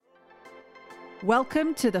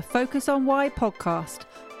Welcome to the Focus on Why podcast.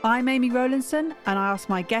 I'm Amy Rowlandson and I ask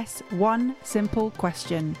my guests one simple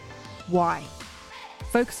question. Why?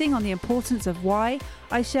 Focusing on the importance of why,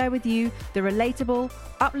 I share with you the relatable,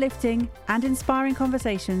 uplifting and inspiring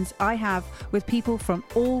conversations I have with people from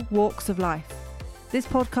all walks of life. This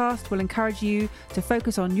podcast will encourage you to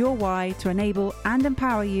focus on your why to enable and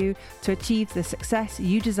empower you to achieve the success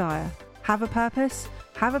you desire. Have a purpose,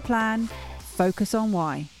 have a plan, focus on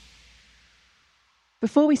why.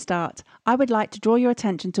 Before we start, I would like to draw your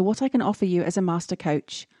attention to what I can offer you as a master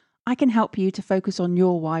coach. I can help you to focus on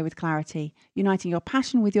your why with clarity, uniting your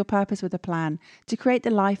passion with your purpose with a plan to create the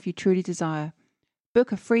life you truly desire.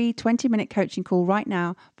 Book a free 20-minute coaching call right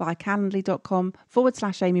now via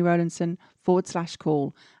calendly.com/Amy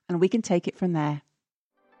Rowlandson/call, and we can take it from there.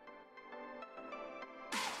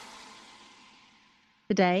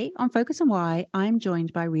 Today on Focus on Why, I'm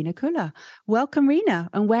joined by Rena Kula. Welcome, Rena,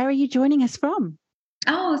 and where are you joining us from?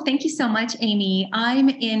 Oh, thank you so much, Amy. I'm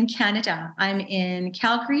in Canada. I'm in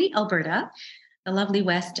Calgary, Alberta, the lovely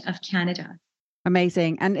west of Canada.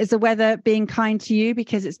 Amazing. And is the weather being kind to you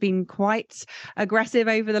because it's been quite aggressive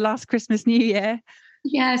over the last Christmas, New Year?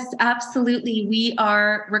 Yes, absolutely. We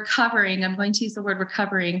are recovering. I'm going to use the word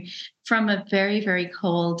recovering from a very, very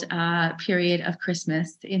cold period of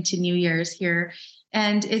Christmas into New Year's here.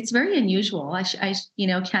 And it's very unusual.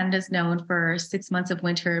 Canada's known for 6 months of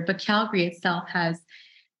winter, but Calgary itself has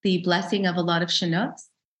the blessing of a lot of Chinooks.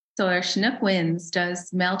 So our Chinook winds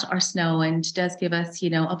does melt our snow and does give us,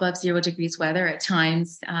 above 0 degrees weather at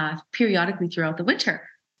times, periodically throughout the winter.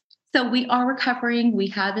 So we are recovering. We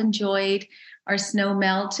have enjoyed our snow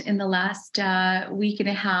melt in the last week and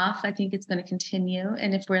a half. I think it's going to continue.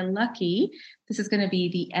 And if we're lucky, this is going to be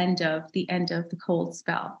the end of the cold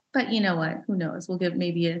spell. But you know what? Who knows? We'll get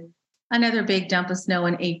maybe another big dump of snow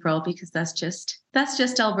in April because that's just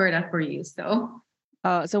Alberta for you. So.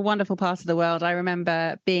 Oh, it's a wonderful part of the world. I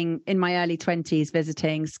remember being in my early 20s,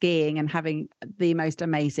 visiting, skiing and having the most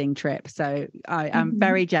amazing trip. So I am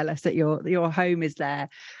very jealous that your home is there.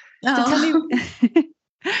 Oh.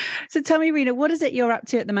 So tell me, Rena, what is it you're up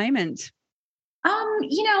to at the moment?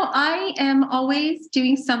 I am always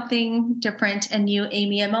doing something different and new,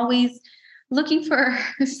 Amy. I'm always looking for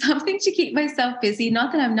something to keep myself busy.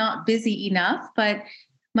 Not that I'm not busy enough, but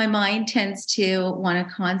my mind tends to want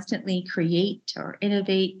to constantly create or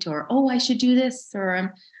innovate or, I should do this, or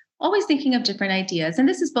I'm always thinking of different ideas. And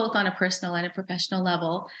this is both on a personal and a professional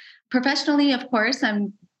level. Professionally, of course,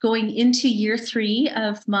 I'm going into year 3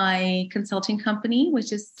 of my consulting company,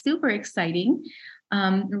 which is super exciting.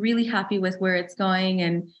 Really happy with where it's going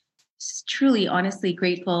and truly, honestly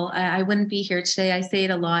grateful. I wouldn't be here today. I say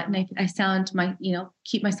it a lot and I sound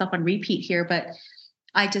keep myself on repeat here, but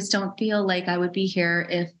I just don't feel like I would be here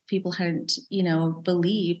if people hadn't,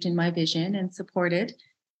 believed in my vision and supported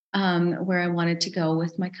where I wanted to go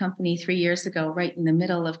with my company 3 years ago, right in the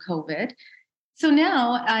middle of COVID. So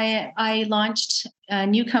now I launched a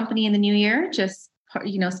new company in the new year, just,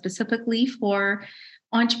 specifically for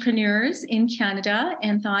entrepreneurs in Canada,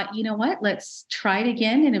 and thought, you know what, let's try it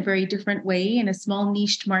again in a very different way in a small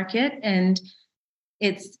niched market. And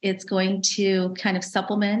it's going to kind of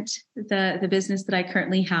supplement the business that I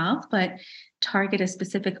currently have, but target a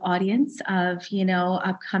specific audience of,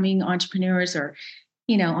 upcoming entrepreneurs or,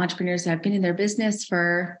 entrepreneurs that have been in their business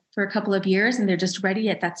for a couple of years and they're just ready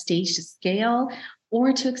at that stage to scale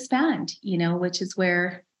or to expand, which is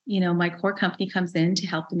where, my core company comes in to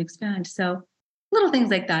help them expand. So little things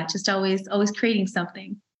like that, just always creating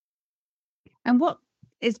something. And what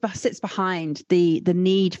sits behind the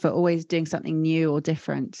need for always doing something new or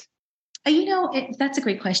different? That's a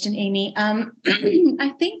great question, Amy.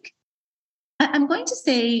 I think I'm going to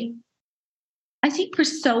say, I think for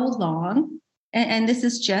so long, and this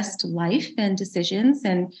is just life and decisions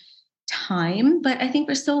and time, but I think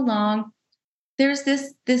for so long, there's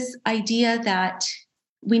this idea that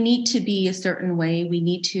we need to be a certain way. We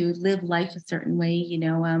need to live life a certain way,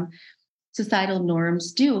 societal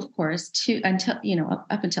norms do, of course,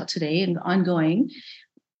 up until today and ongoing,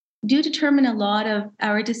 do determine a lot of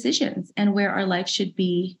our decisions and where our life should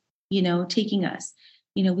be, taking us.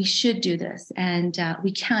 We should do this and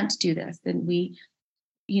we can't do this. And we,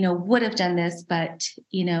 would have done this, but,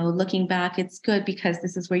 looking back, it's good because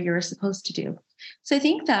this is what you're supposed to do. So I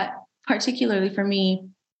think that particularly for me,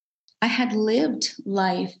 I had lived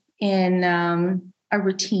life in a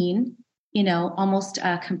routine, almost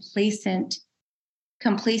a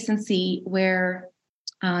complacency where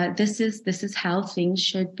this is how things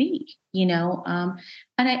should be, and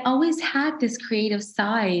I always had this creative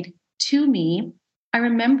side to me. I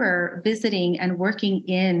remember visiting and working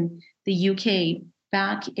in the UK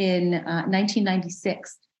back in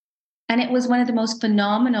 1996. And it was one of the most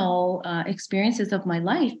phenomenal experiences of my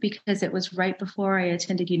life because it was right before I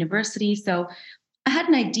attended university. So I had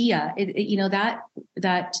an idea,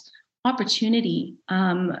 that opportunity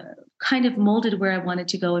kind of molded where I wanted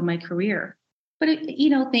to go in my career. But it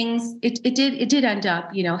did end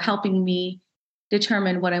up, helping me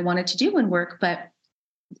determine what I wanted to do in work. But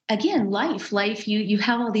again, life, you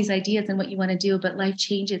have all these ideas and what you want to do, but life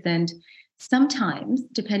changes. And sometimes,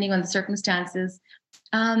 depending on the circumstances,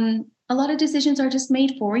 a lot of decisions are just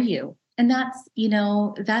made for you. And that's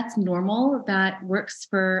normal. That works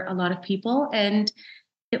for a lot of people, and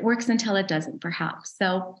it works until it doesn't, perhaps.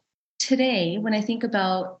 So today, when I think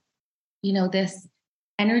about, this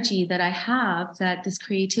energy that I have, that this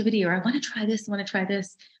creativity, or I want to try this,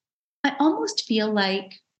 I almost feel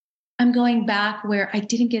like I'm going back where I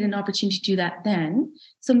didn't get an opportunity to do that then.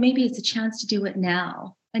 So maybe it's a chance to do it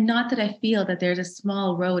now. And not that I feel that there's a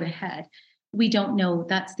small road ahead. We don't know.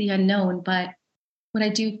 That's the unknown. But what I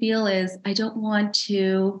do feel is I don't want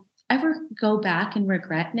to ever go back and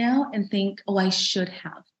regret now and think, oh, I should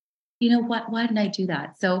have. Why didn't I do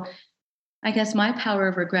that? So I guess my power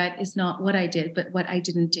of regret is not what I did, but what I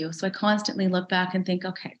didn't do. So I constantly look back and think,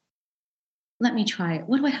 okay, let me try it.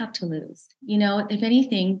 What do I have to lose? If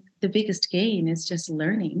anything, the biggest gain is just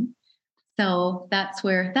learning. So that's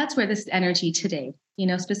where this energy today,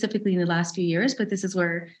 specifically in the last few years, but this is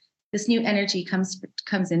where this new energy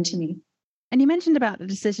comes into me. And you mentioned about the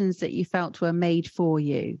decisions that you felt were made for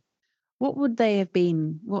you. What would they have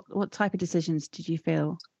been? What type of decisions did you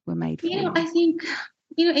feel were made for you? I think,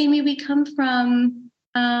 Amy, we come from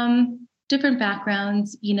different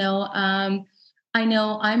backgrounds. I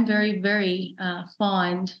know I'm very, very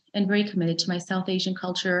fond and very committed to my South Asian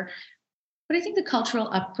culture. But I think the cultural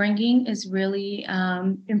upbringing is really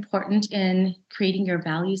important in creating your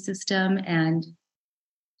value system and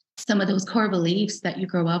some of those core beliefs that you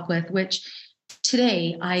grow up with, which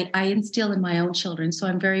today I instill in my own children. So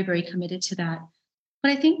I'm very, very committed to that.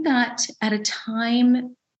 But I think that at a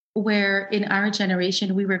time where in our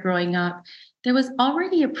generation we were growing up, there was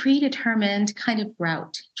already a predetermined kind of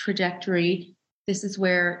route, trajectory. This is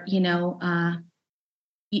where, you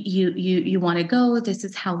want to go. This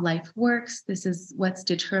is how life works. This is what's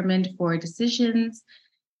determined for decisions.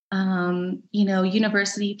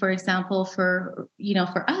 University, for example, for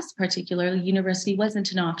us particularly, university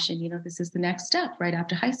wasn't an option. This is the next step right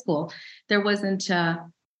after high school. There wasn't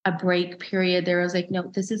a break period. There was like,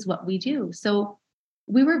 no, this is what we do. So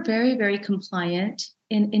we were very, very compliant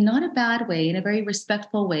in not a bad way, in a very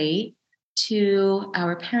respectful way to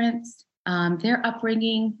our parents, their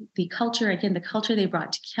upbringing, the culture they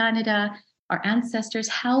brought to Canada, our ancestors,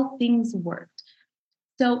 how things worked.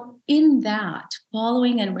 So in that,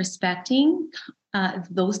 following and respecting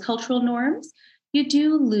those cultural norms, you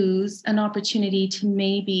do lose an opportunity to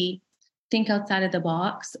maybe think outside of the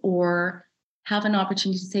box or have an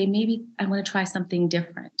opportunity to say, maybe I want to try something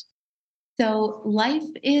different. So life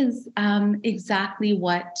is exactly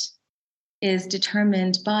what is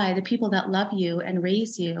determined by the people that love you and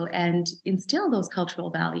raise you and instill those cultural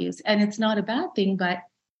values. And it's not a bad thing, but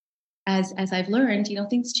as I've learned,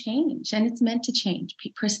 things change, and it's meant to change.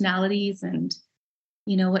 Personalities and,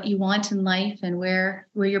 what you want in life and where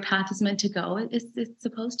your path is meant to go, it's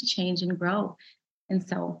supposed to change and grow. And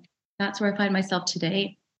so that's where I find myself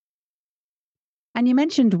today. And you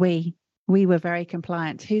mentioned we were very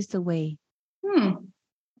compliant. Who's the we?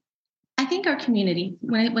 I think our community.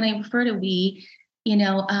 When I refer to we,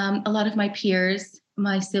 a lot of my peers,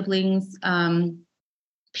 my siblings,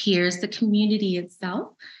 peers, the community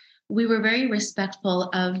itself, we were very respectful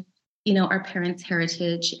of, our parents'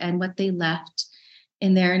 heritage and what they left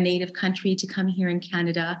in their native country to come here in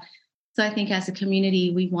Canada. So I think as a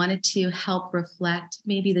community, we wanted to help reflect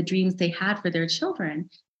maybe the dreams they had for their children,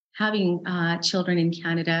 having children in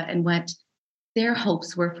Canada, and what their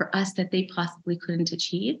hopes were for us that they possibly couldn't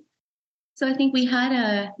achieve. So I think we had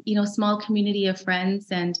a, small community of friends,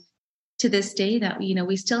 and to this day that,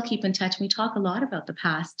 we still keep in touch. We talk a lot about the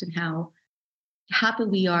past and how happy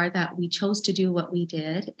we are that we chose to do what we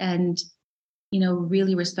did, and,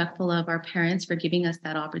 really respectful of our parents for giving us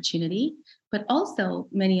that opportunity. But also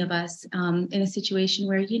many of us in a situation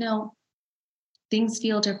where, things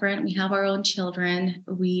feel different. We have our own children.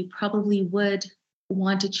 We probably would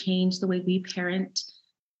want to change the way we parent,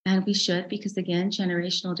 and we should, because again,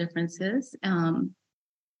 generational differences.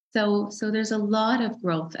 So there's a lot of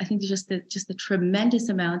growth. I think just the tremendous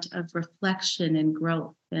amount of reflection and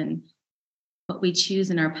growth in what we choose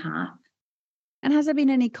in our path. And has there been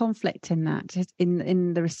any conflict in that,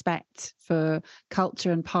 in the respect for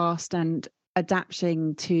culture and past and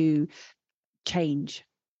adapting to change?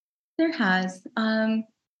 There has, and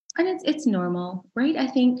it's normal, right? I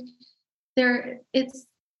think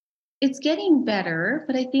it's getting better,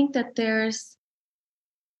 but I think that there's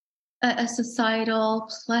a societal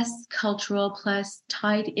plus cultural plus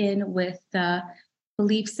tied in with the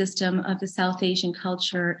belief system of the South Asian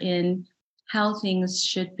culture in how things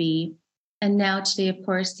should be. And now today, of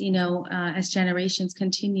course, as generations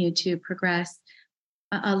continue to progress,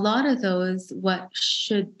 a lot of those what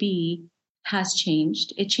should be has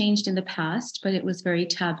changed. It changed in the past, but it was very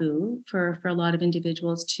taboo for a lot of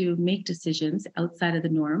individuals to make decisions outside of the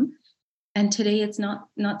norm. And today it's not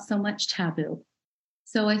so much taboo.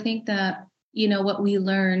 So I think that, what we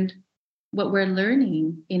learned, what we're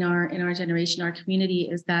learning in our generation, our community,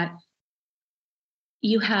 is that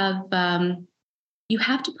you have you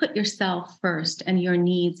have to put yourself first and your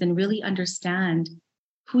needs and really understand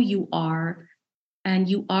who you are. And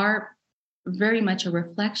you are very much a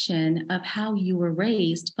reflection of how you were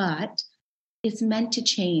raised, but it's meant to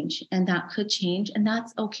change, and that could change, and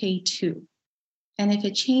that's okay too. And if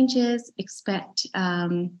it changes, expect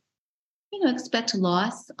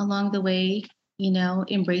loss along the way,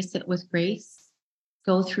 embrace it with grace,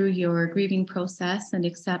 go through your grieving process and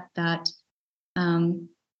accept that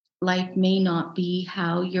life may not be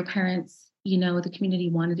how your parents, the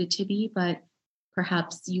community wanted it to be, but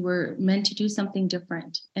perhaps you were meant to do something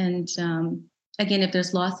different. And again, if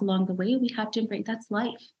there's loss along the way, we have to embrace that's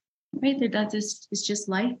life, right? It's just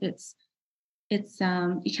life. It's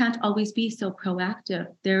you can't always be so proactive.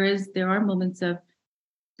 There are moments of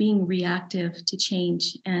being reactive to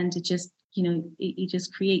change, and it just, you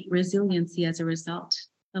just create resiliency as a result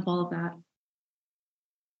of all of that.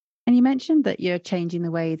 And you mentioned that you're changing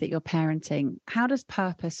the way that you're parenting. How does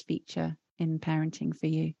purpose feature in parenting for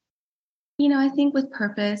you? I think with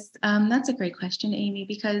purpose, that's a great question, Amy,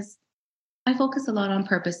 because I focus a lot on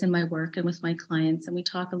purpose in my work and with my clients. And we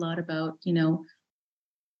talk a lot about,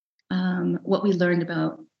 what we learned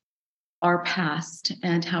about our past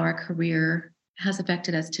and how our career has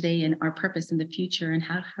affected us today and our purpose in the future. And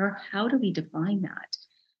how do we define that?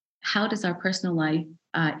 How does our personal life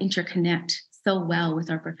interconnect so well with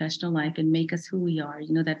our professional life and make us who we are,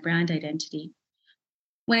 that brand identity?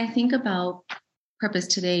 When I think about purpose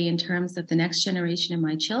today in terms of the next generation and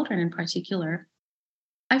my children in particular,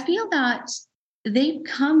 I feel that they've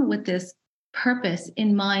come with this purpose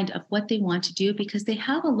in mind of what they want to do because they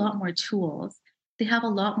have a lot more tools. They have a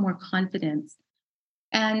lot more confidence.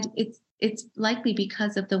 And it's likely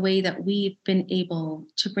because of the way that we've been able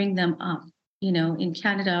to bring them up, in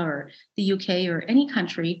Canada or the UK or any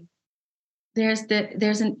country. There's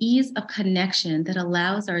an ease of connection that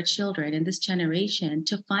allows our children in this generation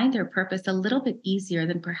to find their purpose a little bit easier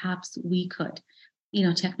than perhaps we could.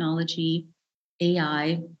 Technology,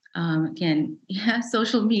 AI,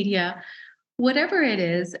 social media, whatever it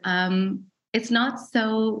is. It's not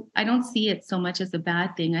so, I don't see it so much as a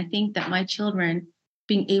bad thing. I think that my children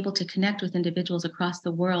being able to connect with individuals across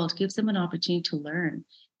the world gives them an opportunity to learn.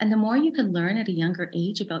 And the more you can learn at a younger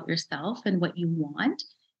age about yourself and what you want,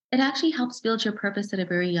 it actually helps build your purpose at a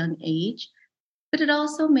very young age. But it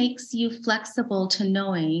also makes you flexible to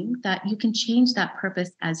knowing that you can change that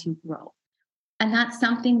purpose as you grow. And that's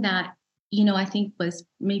something that, I think was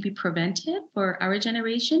maybe prevented for our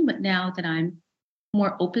generation. But now that I'm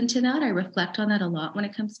more open to that, I reflect on that a lot when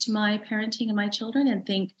it comes to my parenting and my children and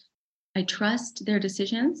think, I trust their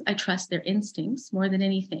decisions. I trust their instincts more than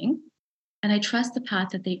anything. And I trust the path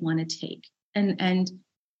that they want to take. And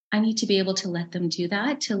I need to be able to let them do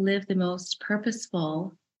that to live the most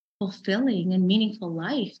purposeful, fulfilling, and meaningful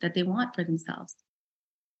life that they want for themselves.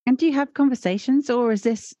 And do you have conversations, or is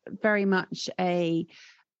this very much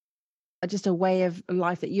just a way of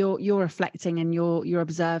life that you're reflecting and you're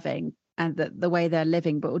observing, and the way they're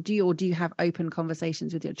living? But do you have open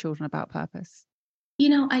conversations with your children about purpose?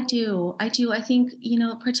 I do. I think,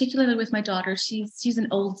 particularly with my daughter, she's an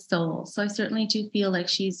old soul. So I certainly do feel like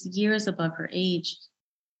she's years above her age.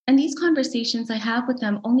 And these conversations I have with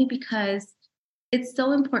them only because it's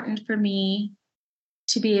so important for me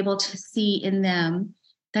to be able to see in them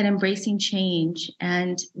that embracing change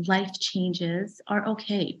and life changes are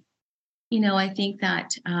okay. I think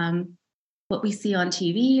that what we see on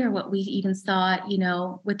TV or what we even saw,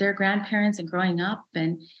 with their grandparents and growing up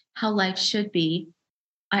and how life should be,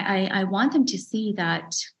 I want them to see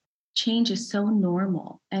that change is so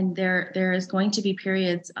normal. And there is going to be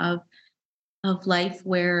periods of life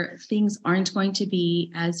where things aren't going to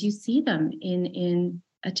be as you see them in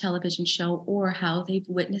a television show or how they've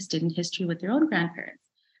witnessed it in history with their own grandparents.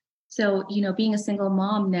 So, being a single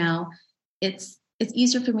mom now, it's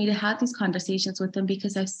easier for me to have these conversations with them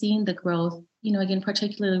because I've seen the growth, again,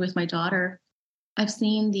 particularly with my daughter, I've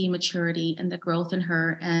seen the maturity and the growth in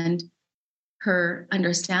her, and her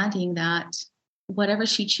understanding that whatever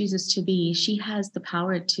she chooses to be, she has the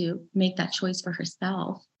power to make that choice for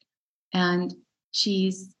herself. And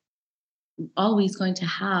she's always going to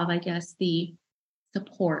have, I guess, the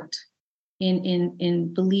support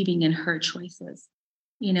in believing in her choices.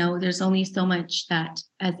 There's only so much that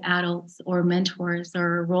as adults or mentors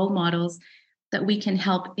or role models that we can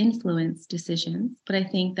help influence decisions. But I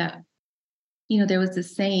think that, there was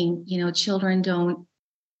this saying, children don't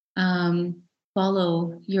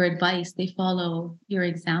follow your advice, they follow your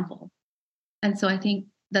example. And so I think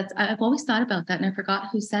I've always thought about that, and I forgot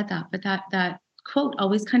who said that, but that quote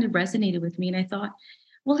always kind of resonated with me. And I thought,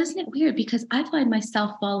 well, isn't it weird? Because I find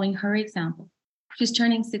myself following her example. She's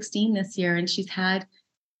turning 16 this year, and she's had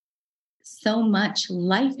so much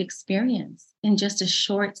life experience in just a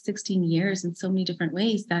short 16 years in so many different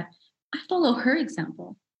ways that I follow her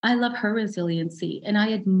example. I love her resiliency and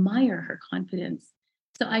I admire her confidence.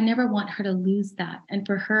 So I never want her to lose that. And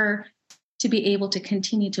for her to be able to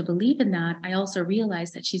continue to believe in that, I also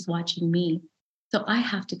realize that she's watching me. So I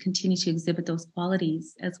have to continue to exhibit those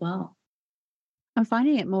qualities as well. I'm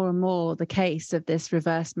finding it more and more the case of this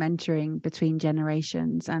reverse mentoring between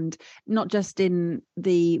generations, and not just in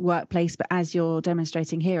the workplace, but as you're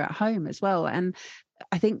demonstrating here at home as well. And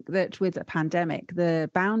I think that with the pandemic,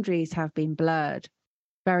 the boundaries have been blurred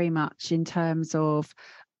very much in terms of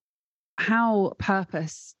how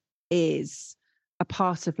purpose is a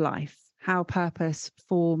part of life, how purpose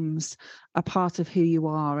forms a part of who you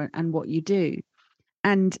are and what you do.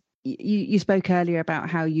 And you spoke earlier about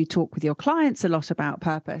how you talk with your clients a lot about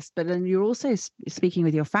purpose, but then you're also speaking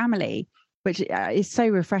with your family, which is so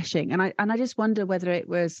refreshing. And I just wonder whether it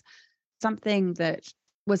was something that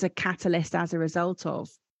was a catalyst as a result of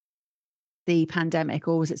the pandemic,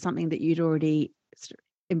 or was it something that you'd already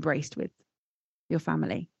embraced with your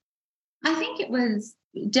family? I think it was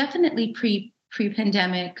definitely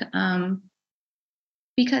pre-pandemic.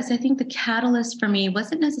 Because I think the catalyst for me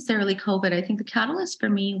wasn't necessarily COVID. I think the catalyst for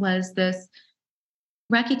me was this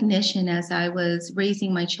recognition as I was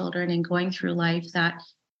raising my children and going through life that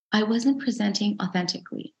I wasn't presenting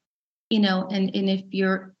authentically, and if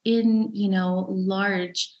you're in,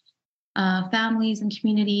 large families and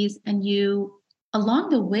communities, and you along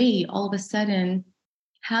the way, all of a sudden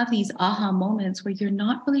have these aha moments where you're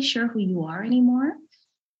not really sure who you are anymore.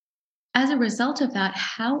 As a result of that,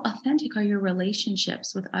 how authentic are your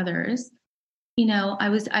relationships with others?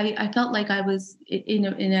 I felt like I was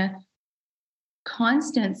in a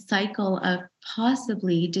constant cycle of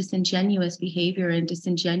possibly disingenuous behavior and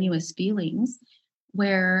disingenuous feelings,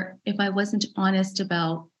 where if I wasn't honest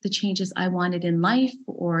about the changes I wanted in life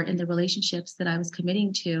or in the relationships that I was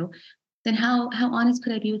committing to, then how honest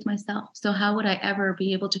could I be with myself? So how would I ever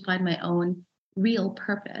be able to find my own real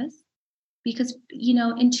purpose? Because,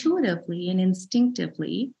 intuitively and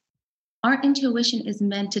instinctively, our intuition is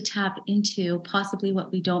meant to tap into possibly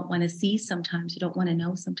what we don't want to see sometimes, we don't want to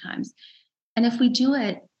know sometimes. And if we do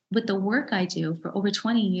it with the work I do for over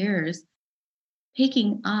 20 years,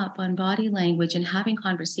 picking up on body language and having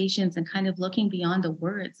conversations and kind of looking beyond the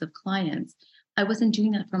words of clients, I wasn't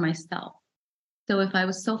doing that for myself. So if I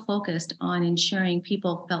was so focused on ensuring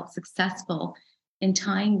people felt successful in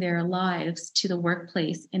tying their lives to the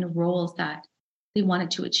workplace in roles that they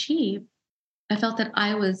wanted to achieve, I felt that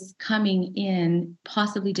I was coming in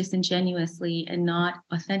possibly disingenuously and not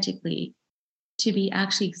authentically to be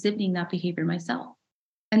actually exhibiting that behavior myself.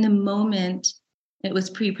 And the moment it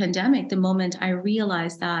was pre-pandemic, the moment I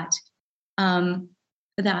realized that,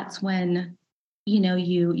 that's when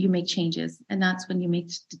you make changes, and that's when you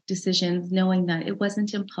make decisions, knowing that it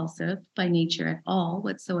wasn't impulsive by nature at all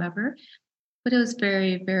whatsoever, but it was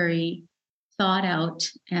very, very thought out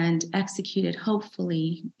and executed,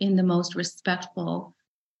 hopefully in the most respectful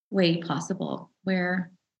way possible,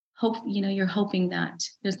 where you're hoping that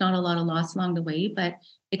there's not a lot of loss along the way, but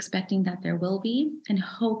expecting that there will be, and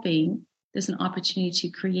hoping there's an opportunity to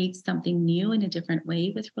create something new in a different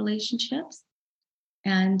way with relationships.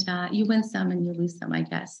 And you win some and you lose some, I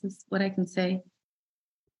guess, is what I can say.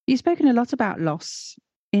 You've spoken a lot about loss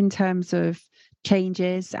in terms of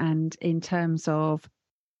changes and in terms of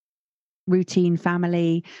routine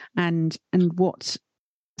family and what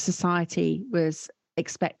society was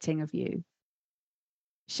expecting of you.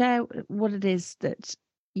 Share what it is that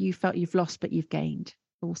you felt you've lost but you've gained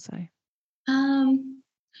also.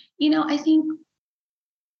 I think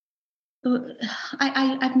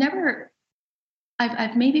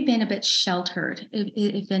I've maybe been a bit sheltered,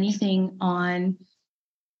 if anything, on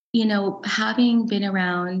having been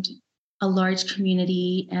around a large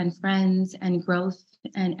community and friends and growth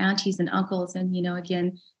and aunties and uncles, and,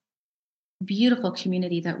 again, beautiful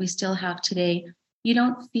community that we still have today, you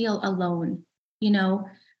don't feel alone. You know,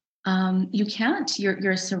 you can't.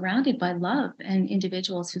 You're surrounded by love and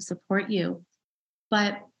individuals who support you.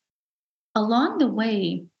 But along the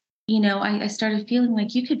way, I started feeling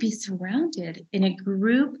like you could be surrounded in a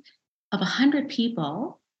group of 100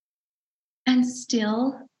 people and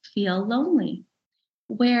still feel lonely,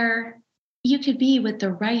 where you could be with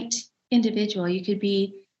the right individual. You could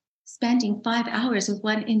be spending 5 hours with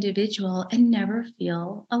one individual and never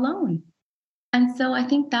feel alone. And so I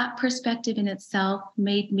think that perspective in itself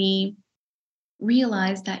made me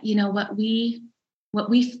realize that, what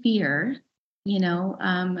we fear, you know,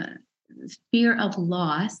 um, fear of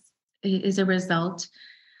loss is a result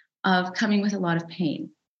of coming with a lot of pain.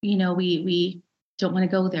 We don't want to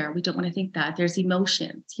go there. We don't want to think that. There's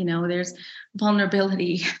emotions, there's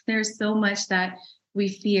vulnerability. There's so much that we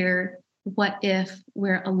fear. What if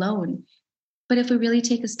we're alone? But if we really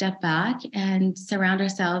take a step back and surround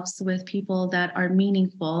ourselves with people that are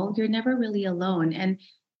meaningful, you're never really alone. And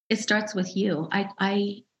it starts with you.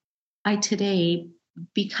 I today,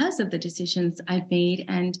 because of the decisions I've made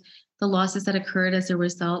and the losses that occurred as a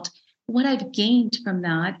result, what I've gained from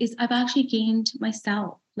that is I've actually gained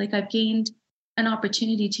myself. Like, I've gained an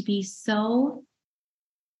opportunity to be so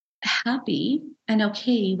happy and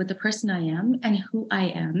okay with the person I am and who I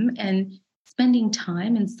am, and spending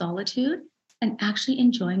time in solitude and actually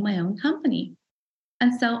enjoying my own company.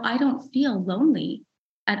 And so I don't feel lonely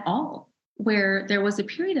at all, where there was a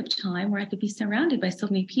period of time where I could be surrounded by so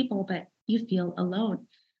many people, but you feel alone.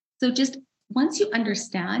 So just once you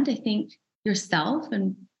understand, I think, yourself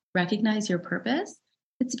and recognize your purpose,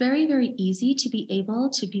 it's very, very easy to be able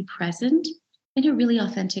to be present in a really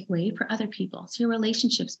authentic way for other people. So your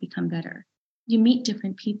relationships become better. You meet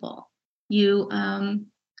different people. You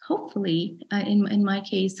hopefully, in my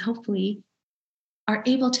case, hopefully are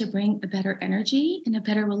able to bring a better energy and a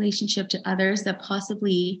better relationship to others that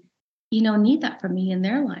possibly, need that from me in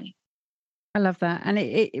their life. I love that. And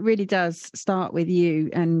it really does start with you.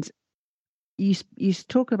 And you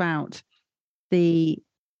talk about the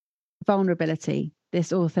vulnerability,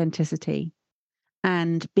 this authenticity,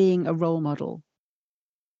 and being a role model.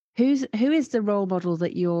 Who is the role model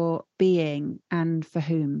that you're being, and for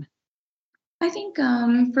whom? I think,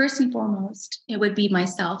 first and foremost, it would be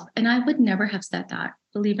myself. And I would never have said that,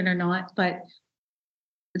 believe it or not, but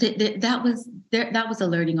that was a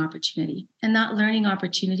learning opportunity. And that learning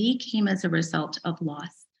opportunity came as a result of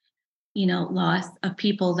loss. Loss of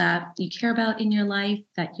people that you care about in your life,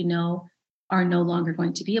 that are no longer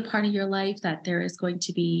going to be a part of your life, that there is going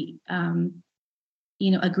to be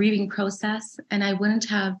a grieving process. And I wouldn't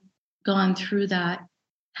have gone through that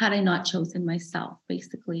had I not chosen myself,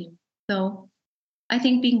 basically. So I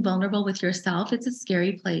think being vulnerable with yourself, it's a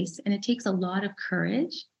scary place, and it takes a lot of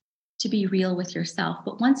courage to be real with yourself.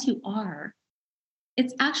 But once you are,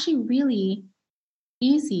 it's actually really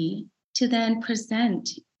easy to then present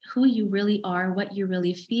who you really are, what you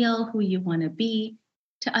really feel, who you want to be,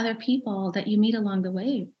 to other people that you meet along the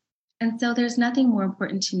way. And so there's nothing more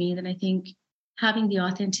important to me than, I think, having the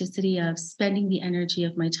authenticity of spending the energy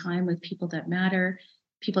of my time with people that matter,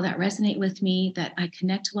 people that resonate with me, that I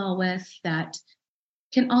connect well with, that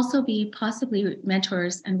can also be possibly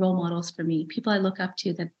mentors and role models for me, people I look up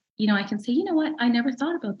to, that, I can say, what, I never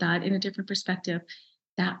thought about that in a different perspective.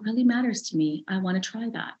 That really matters to me. I want to try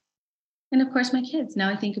that. And of course, my kids.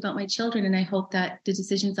 Now I think about my children, and I hope that the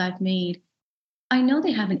decisions I've made, I know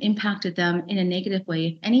they haven't impacted them in a negative way.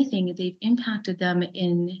 If anything, they've impacted them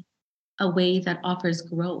in a way that offers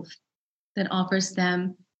growth, that offers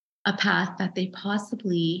them a path that they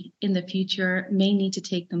possibly in the future may need to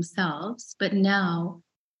take themselves. But now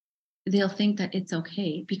they'll think that it's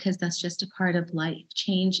okay, because that's just a part of life.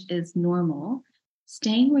 Change is normal.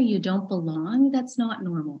 Staying where you don't belong, that's not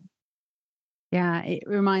normal. Yeah, it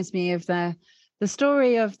reminds me of the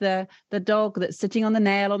story of the dog that's sitting on the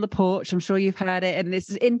nail on the porch. I'm sure you've heard it, and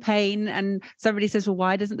it's in pain, and somebody says, well,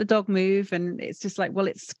 why doesn't the dog move? And it's just like, well,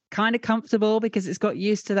 it's kind of comfortable because it's got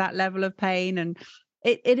used to that level of pain. And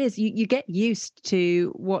it is, you get used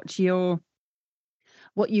to what you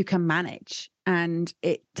can manage, and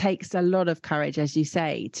it takes a lot of courage, as you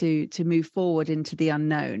say, to move forward into the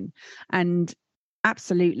unknown. And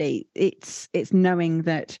absolutely, it's knowing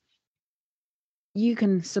that you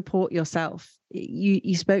can support yourself.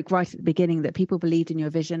 You spoke right at the beginning that people believed in your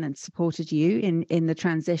vision and supported you in the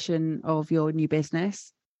transition of your new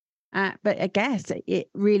business. But I guess it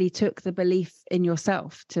really took the belief in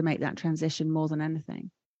yourself to make that transition more than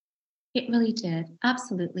anything. It really did.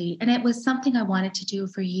 Absolutely. And it was something I wanted to do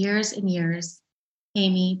for years and years,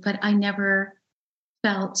 Amy, but I never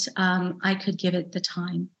felt I could give it the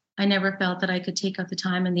time. I never felt that I could take out the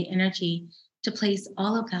time and the energy to place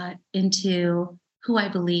all of that into who I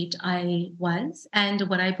believed I was and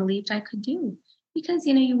what I believed I could do. Because,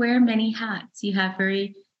 you wear many hats. You have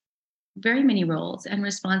very many roles and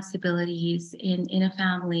responsibilities in a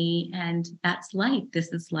family, and that's life.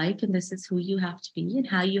 This is life, and this is who you have to be and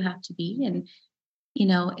how you have to be. And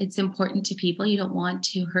it's important to people. You don't want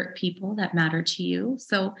to hurt people that matter to you.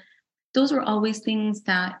 So those were always things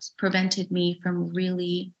that prevented me from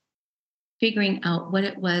really figuring out what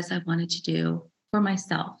it was I wanted to do for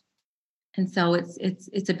myself. And so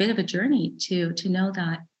it's a bit of a journey to know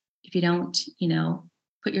that if you don't,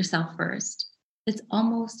 put yourself first, it's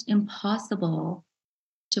almost impossible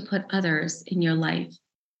to put others in your life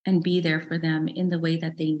and be there for them in the way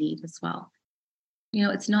that they need as well.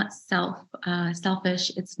 It's not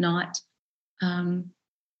selfish. It's not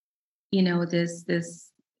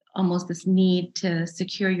this almost this need to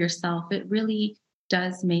secure yourself. It really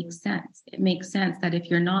does make sense. It makes sense that if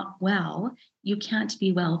you're not well, you can't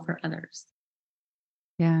be well for others.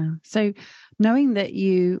 Yeah. So knowing that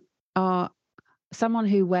you are someone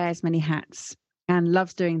who wears many hats and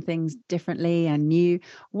loves doing things differently and new,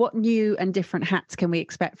 what new and different hats can we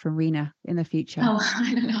expect from Rena in the future? Oh,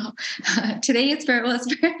 I don't know. Today it's very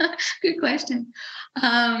good question.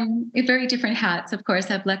 Very different hats, of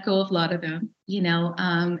course. I've let go of a lot of them,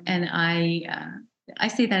 and I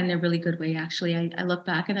say that in a really good way. Actually, I look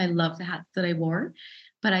back and I love the hats that I wore,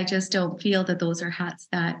 but I just don't feel that those are hats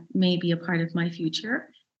that may be a part of my future.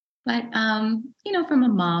 But from a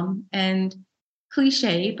mom and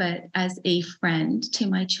cliche, but as a friend to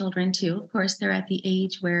my children too. Of course, they're at the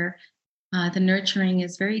age where the nurturing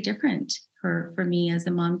is very different for me as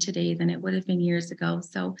a mom today than it would have been years ago.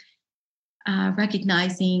 So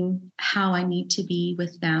recognizing how I need to be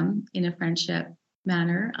with them in a friendship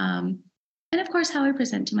manner, and of course how I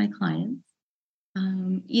present to my clients.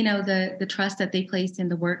 The trust that they place in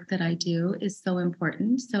the work that I do is so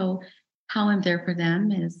important. So how I'm there for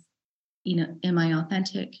them is, am I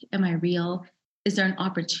authentic? Am I real? Is there an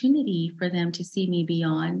opportunity for them to see me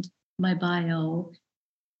beyond my bio,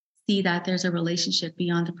 see that there's a relationship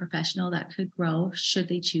beyond the professional that could grow should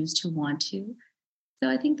they choose to want to? So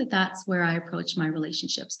I think that that's where I approach my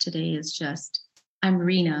relationships today is just, I'm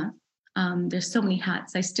Rena. There's so many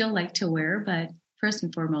hats I still like to wear, but first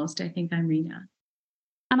and foremost, I think I'm Rena.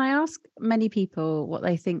 And I ask many people what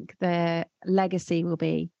they think their legacy will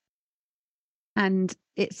be. And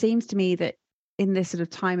it seems to me that in this sort of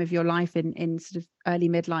time of your life, in sort of early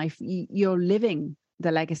midlife, you're living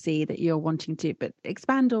the legacy that you're wanting to, but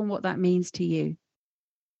expand on what that means to you.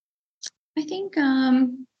 I think,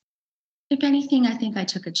 if anything, I think I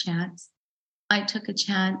took a chance. I took a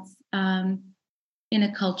chance in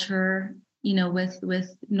a culture,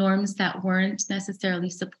 with norms that weren't necessarily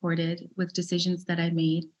supported with decisions that I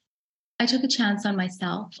made. I took a chance on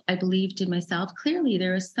myself. I believed in myself. Clearly,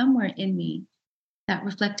 there was somewhere in me that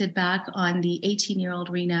reflected back on the 18-year-old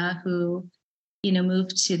Rena who,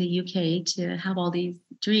 moved to the UK to have all these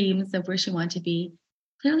dreams of where she wanted to be.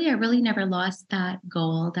 Clearly, I really never lost that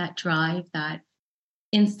goal, that drive, that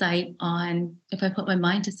insight on if I put my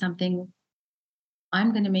mind to something,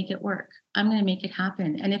 I'm going to make it work. I'm going to make it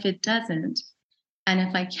happen. And if it doesn't, and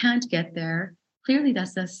if I can't get there, clearly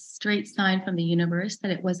that's a straight sign from the universe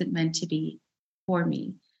that it wasn't meant to be for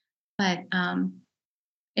me. But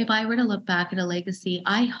if I were to look back at a legacy,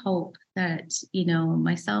 I hope that,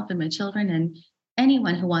 myself and my children and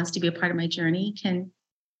anyone who wants to be a part of my journey can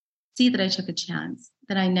see that I took a chance,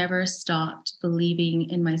 that I never stopped believing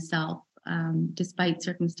in myself, despite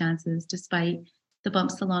circumstances, despite the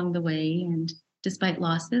bumps along the way, and despite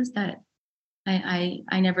losses, that I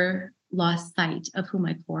never lost sight of who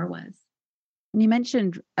my core was. And you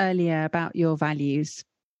mentioned earlier about your values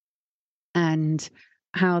and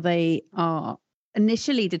how they are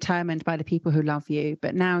initially determined by the people who love you,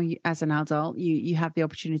 but now you, as an adult, you have the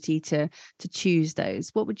opportunity to choose those.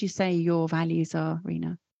 What would you say your values are,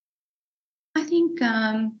 Rena? I think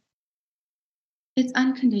it's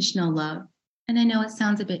unconditional love. And I know it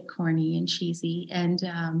sounds a bit corny and cheesy, and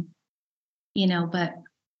but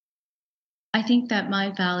I think that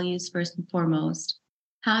my values, first and foremost,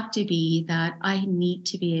 have to be that I need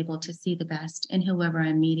to be able to see the best in whoever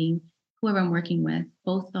I'm meeting, whoever I'm working with,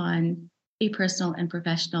 both on a personal and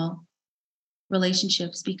professional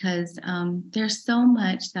relationships, because there's so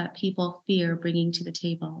much that people fear bringing to the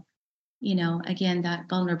table. Again, that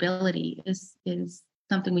vulnerability is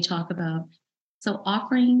something we talk about. So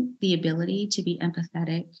offering the ability to be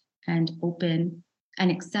empathetic and open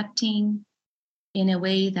and accepting in a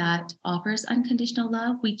way that offers unconditional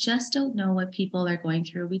love. We just don't know what people are going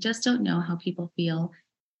through. We just don't know how people feel.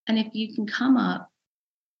 And if you can come up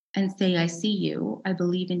and say, I see you, I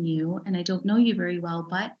believe in you, and I don't know you very well,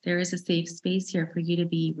 but there is a safe space here for you to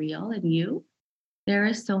be real and you, there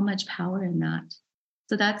is so much power in that.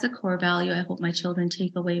 So that's a core value I hope my children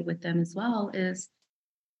take away with them as well, is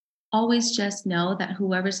always just know that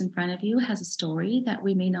whoever's in front of you has a story that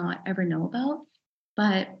we may not ever know about.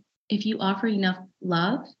 But if you offer enough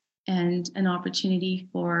love and an opportunity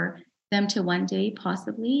for them to one day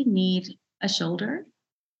possibly need a shoulder,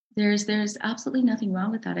 there's absolutely nothing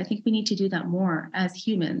wrong with that. I think we need to do that more as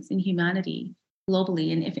humans in humanity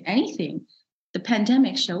globally. And if anything, the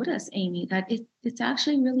pandemic showed us, Amy, that it's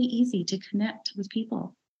actually really easy to connect with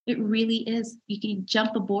people. It really is. You can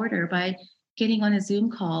jump a border by getting on a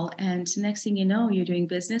Zoom call, and next thing you know, you're doing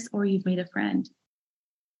business or you've made a friend.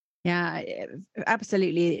 Yeah,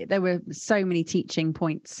 absolutely. There were so many teaching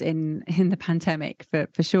points in the pandemic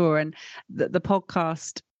for sure. And the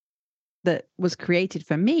podcast that was created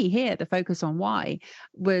for me here, the Focus on Why,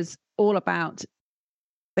 was all about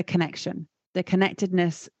the connection, the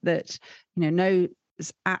connectedness that, knows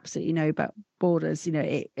absolutely no borders.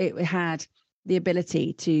 It had the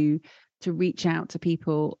ability to reach out to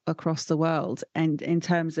people across the world, and in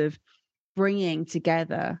terms of bringing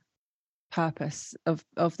together purpose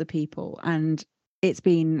of the people. And it's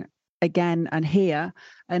been, again and here,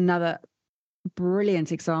 another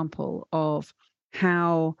brilliant example of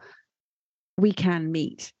how we can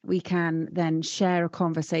meet, we can then share a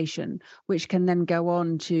conversation, which can then go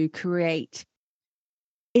on to create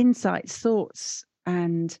insights, thoughts,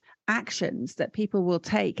 and actions that people will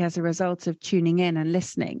take as a result of tuning in and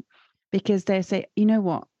listening, because they say, you know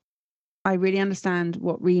what, I really understand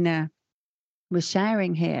what Rena was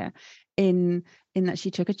sharing here, in that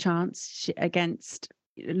she took a chance against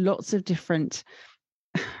lots of different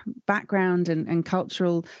background and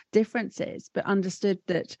cultural differences, but understood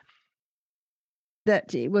that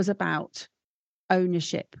it was about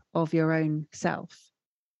ownership of your own self.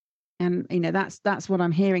 And that's what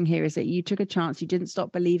I'm hearing here, is that you took a chance, you didn't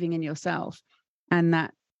stop believing in yourself, and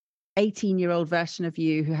that 18-year-old version of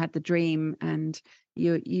you who had the dream, and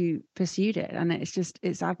you pursued it. And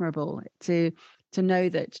it's admirable to know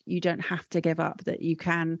that you don't have to give up, that you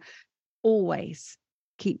can always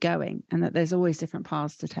keep going, and that there's always different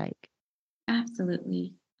paths to take.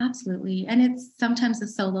 Absolutely. Absolutely. And it's sometimes a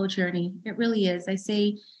solo journey. It really is. I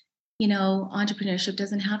say, entrepreneurship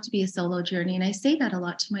doesn't have to be a solo journey. And I say that a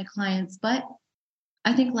lot to my clients, but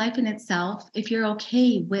I think life in itself, if you're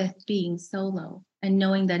okay with being solo and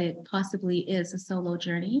knowing that it possibly is a solo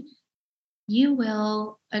journey, you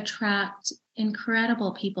will attract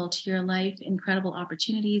incredible people to your life, incredible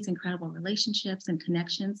opportunities, incredible relationships and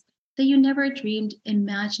connections that you never dreamed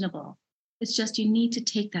imaginable. It's just you need to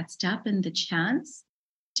take that step and the chance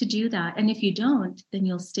to do that. And if you don't, then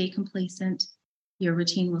you'll stay complacent. Your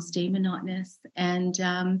routine will stay monotonous, and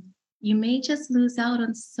you may just lose out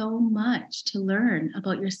on so much to learn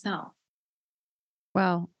about yourself.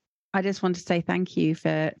 Well, I just want to say thank you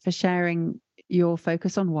for sharing your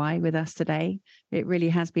Focus on Why with us today. It really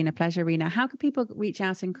has been a pleasure, Rena. How can people reach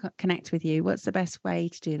out and connect with you? What's the best way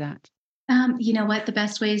to do that? You know what? The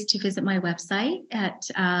best way is to visit my website at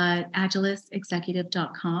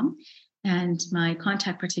agilisexecutive.com. And my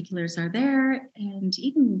contact particulars are there. And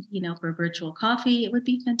even, for a virtual coffee, it would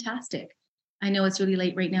be fantastic. I know it's really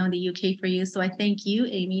late right now in the UK for you. So I thank you,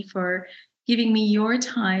 Amy, for giving me your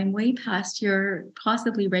time way past your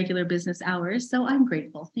possibly regular business hours. So I'm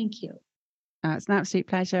grateful. Thank you. It's an absolute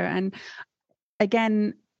pleasure. And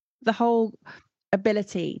again, the whole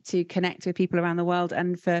ability to connect with people around the world,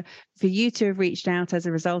 and for you to have reached out as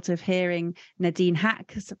a result of hearing Nadine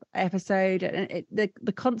Hack's episode, and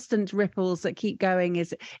the constant ripples that keep going,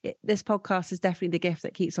 this podcast is definitely the gift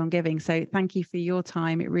that keeps on giving. So thank you for your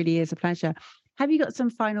time. It really is a pleasure. Have you got some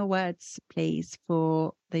final words, please,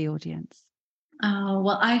 for the audience?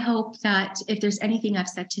 Well, I hope that if there's anything I've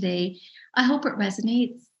said today, I hope it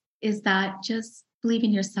resonates, is that just believe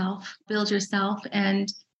in yourself, build yourself.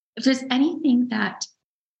 And if there's anything that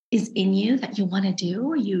is in you that you want to do,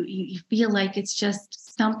 or you feel like it's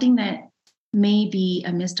just something that may be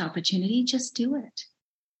a missed opportunity, just do it.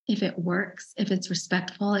 If it works, if it's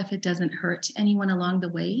respectful, if it doesn't hurt anyone along the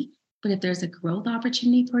way, but if there's a growth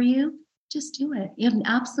opportunity for you, just do it. You have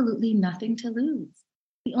absolutely nothing to lose.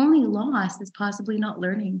 The only loss is possibly not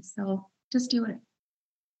learning. So just do it.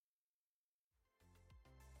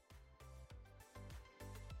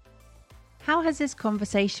 How has this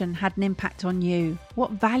conversation had an impact on you? What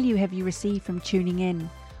value have you received from tuning in?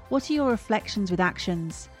 What are your reflections with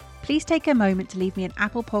actions? please take a moment to leave me an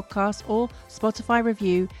Apple Podcast or Spotify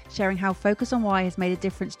review sharing how Focus on Why has made a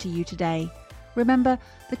difference to you today. Remember,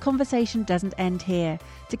 the conversation doesn't end here.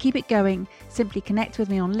 To keep it going, simply connect with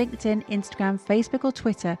me on LinkedIn, Instagram, Facebook or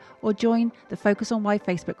Twitter, or join the Focus on Why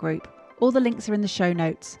Facebook group. All the links are in the show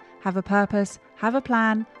notes. Have a purpose, have a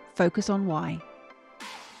plan, focus on why.